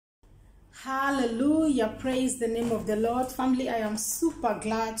Hallelujah. Praise the name of the Lord. Family, I am super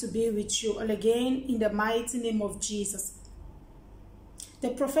glad to be with you all again in the mighty name of Jesus. The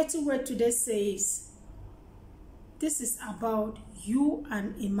prophetic word today says, this is about you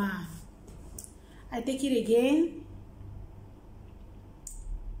and a man. I take it again.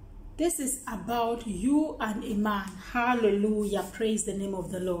 This is about you and a man. Hallelujah. Praise the name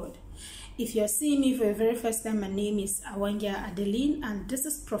of the Lord. If you're seeing me for the very first time, my name is Awangia Adeline, and this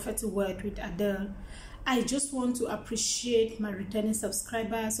is Prophetic Word with Adele. I just want to appreciate my returning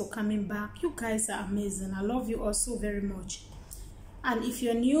subscribers for coming back. You guys are amazing. I love you all so very much. And if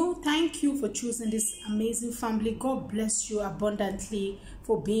you're new, thank you for choosing this amazing family. God bless you abundantly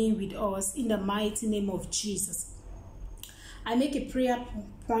for being with us in the mighty name of Jesus. I make a prayer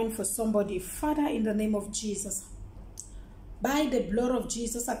point for somebody. Father, in the name of Jesus, by the blood of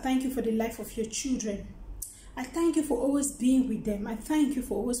Jesus, I thank you for the life of your children. I thank you for always being with them. I thank you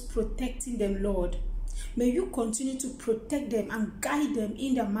for always protecting them, Lord. May you continue to protect them and guide them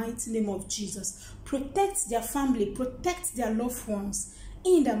in the mighty name of Jesus. Protect their family, protect their loved ones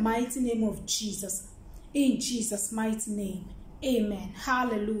in the mighty name of Jesus. In Jesus' mighty name, amen.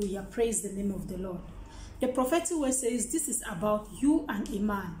 Hallelujah. Praise the name of the Lord. The prophetic word says this is about you and a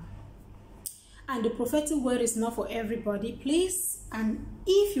man. And the prophetic word is not for everybody, please. And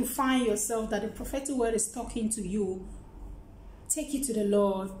if you find yourself that the prophetic word is talking to you, take it to the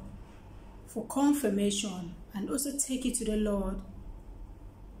Lord for confirmation, and also take it to the Lord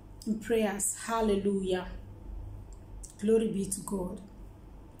in prayers. Hallelujah. Glory be to God.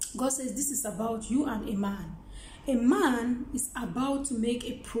 God says this is about you and a man. A man is about to make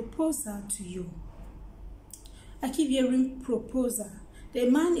a proposal to you. I keep hearing proposal. The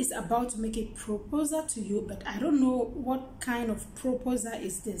man is about to make a proposal to you, but I don't know what kind of proposal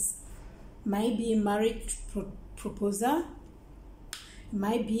is this. Might be a marriage proposal. It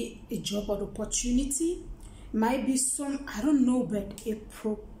might be a job or opportunity. It might be I don't know, but a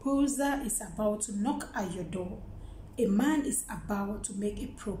proposal is about to knock at your door. A man is about to make a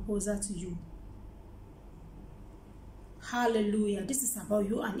proposal to you. Hallelujah. This is about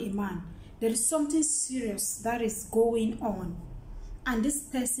you and a man. There is something serious that is going on, and this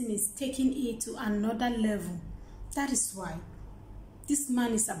person is taking it to another level. That is why this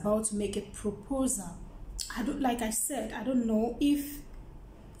man is about to make a proposal. Like I said, I don't know if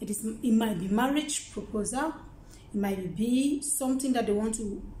it might be marriage proposal. It might be something that they want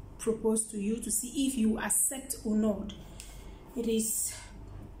to propose to you to see if you accept or not. It is.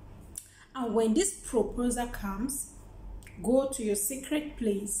 And when this proposal comes, go to your secret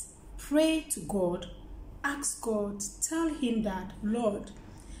place, pray to God, ask God, tell him that, Lord,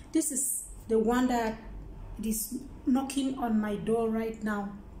 this is the one that is knocking on my door right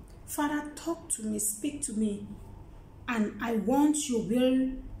now. Father, talk to me, speak to me, and I want your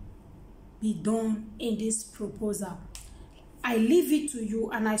will be done in this proposal. I leave it to you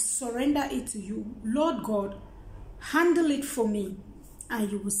and I surrender it to you. Lord God, handle it for me,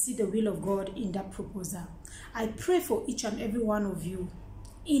 and you will see the will of God in that proposal. I pray for each and every one of you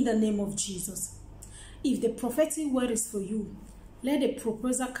in the name of Jesus. If the prophetic word is for you, let the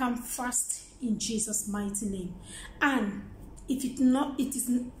proposal come fast in Jesus' mighty name. And if it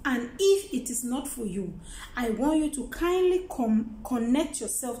is not for you, I want you to kindly connect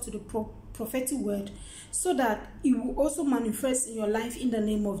yourself to the prophetic word, so that it will also manifest in your life in the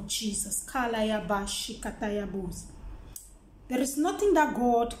name of Jesus. There is nothing that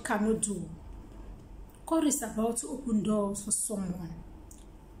God cannot do. God is about to open doors for someone.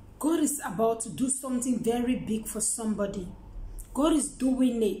 God is about to do something very big for somebody. God is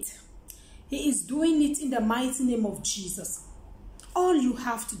doing it. He is doing it in the mighty name of Jesus. All you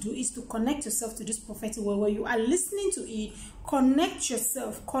have to do is to connect yourself to this prophetic word. Where you are listening to it, connect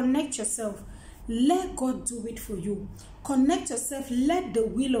yourself. Connect yourself. Let God do it for you. Connect yourself. Let the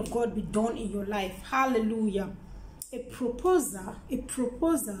will of God be done in your life. Hallelujah. A proposal,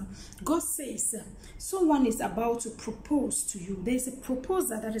 God says someone is about to propose to you. There's a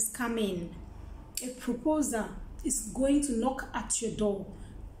proposal that is coming. A proposal is going to knock at your door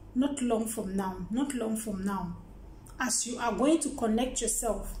not long from now. As you are going to connect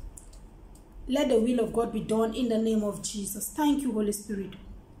yourself, let the will of God be done in the name of Jesus. Thank you, Holy Spirit.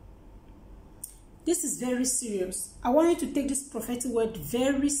 This is very serious. I want you to take this prophetic word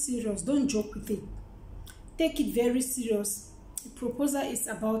very serious. Don't joke with it. Take it very serious. The proposal is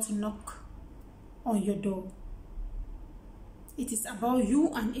about to knock on your door. It is about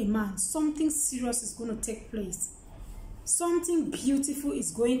you and a man. Something serious is going to take place. Something beautiful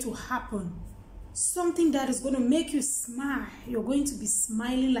is going to happen. Something that is going to make you smile. You're going to be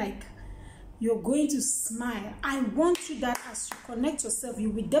smiling like You're going to smile. I want you that as you connect yourself, you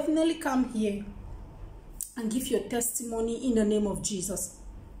will definitely come here and give your testimony in the name of Jesus.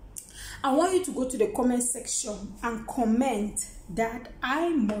 I want you to go to the comment section and comment that I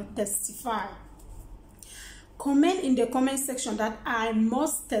must testify. Comment in the comment section that I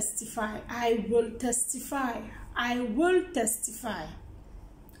must testify. I will testify. I will testify.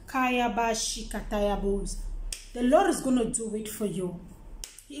 The Lord is going to do it for you.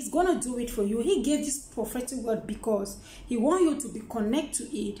 He's going to do it for you. He gave this prophetic word because He wants you to be connected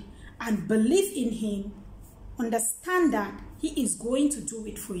to it and believe in Him. Understand that He is going to do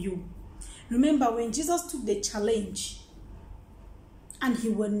it for you. Remember when Jesus took the challenge and He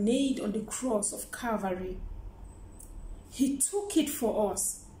was nailed on the cross of Calvary, He took it for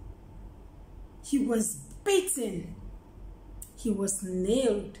us. He was beaten. He was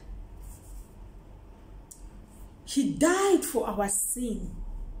nailed. He died for our sin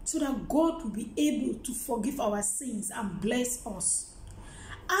so that God will be able to forgive our sins and bless us.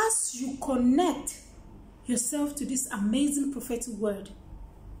 As you connect yourself to this amazing prophetic word,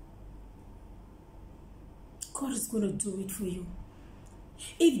 God is going to do it for you.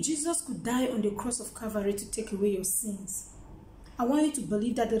 If Jesus could die on the cross of Calvary to take away your sins, I want you to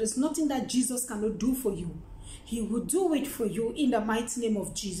believe that there is nothing that Jesus cannot do for you. He will do it for you in the mighty name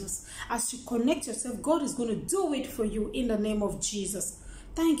of Jesus. As you connect yourself, God is going to do it for you in the name of Jesus.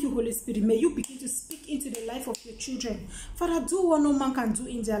 Thank you, Holy Spirit. May you begin to speak into the life of your children. Father, do what no man can do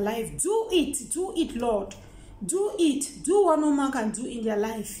in their life. Do it, Lord. Do it. Do what no man can do in their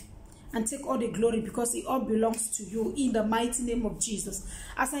life. And take all the glory because it all belongs to you in the mighty name of Jesus.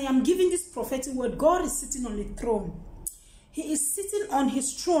 As I am giving this prophetic word, God is sitting on the throne. He is sitting on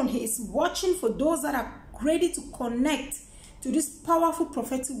His throne. He is watching for those that are ready to connect to this powerful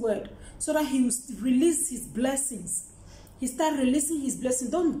prophetic word so that He will release His blessings. He started releasing His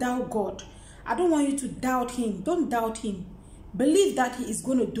blessings. Don't doubt God. I don't want you to doubt Him. Don't doubt Him. Believe that He is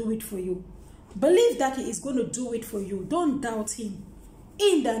going to do it for you. Believe that He is going to do it for you. Don't doubt Him.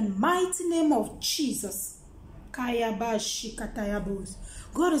 In the mighty name of Jesus, God is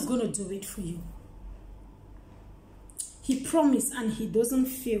going to do it for you. He promised and He doesn't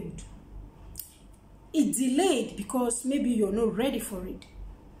fail. It delayed because maybe you're not ready for it.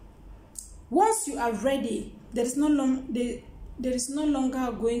 Once you are ready, there is no longer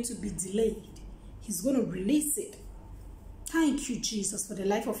going to be delayed. He's going to release it. Thank you, Jesus, for the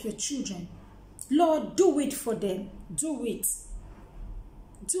life of your children. Lord, do it for them. Do it.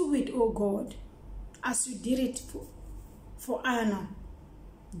 Do it, oh God, as you did it for Anna.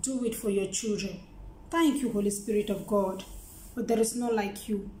 Do it for your children. Thank you, Holy Spirit of God, but there is no like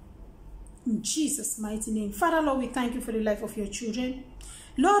you. In Jesus' mighty name. Father, Lord, we thank you for the life of your children.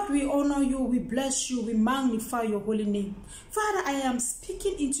 Lord, we honor you, we bless you, we magnify your holy name. Father, I am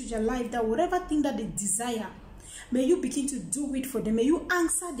speaking into your life that whatever thing that they desire, may you begin to do it for them. May you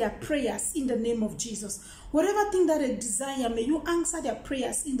answer their prayers in the name of Jesus. Whatever thing that they desire, may you answer their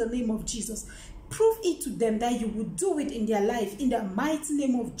prayers in the name of Jesus. Prove it to them that you will do it in their life in the mighty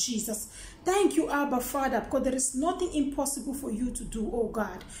name of Jesus. Thank you, Abba Father, because there is nothing impossible for you to do, oh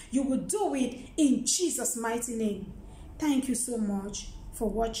God. You will do it in Jesus' mighty name. Thank you so much for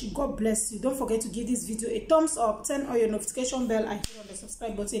watching. God bless you. Don't forget to give this video a thumbs up, turn on your notification bell and hit on the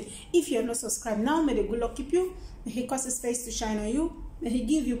subscribe button if you are not subscribed. Now may the good Lord keep you. May He cause His face to shine on you. May He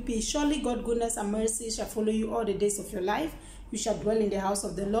give you peace. Surely God, goodness and mercy shall follow you all the days of your life. You shall dwell in the house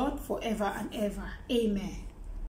of the Lord forever and ever. Amen.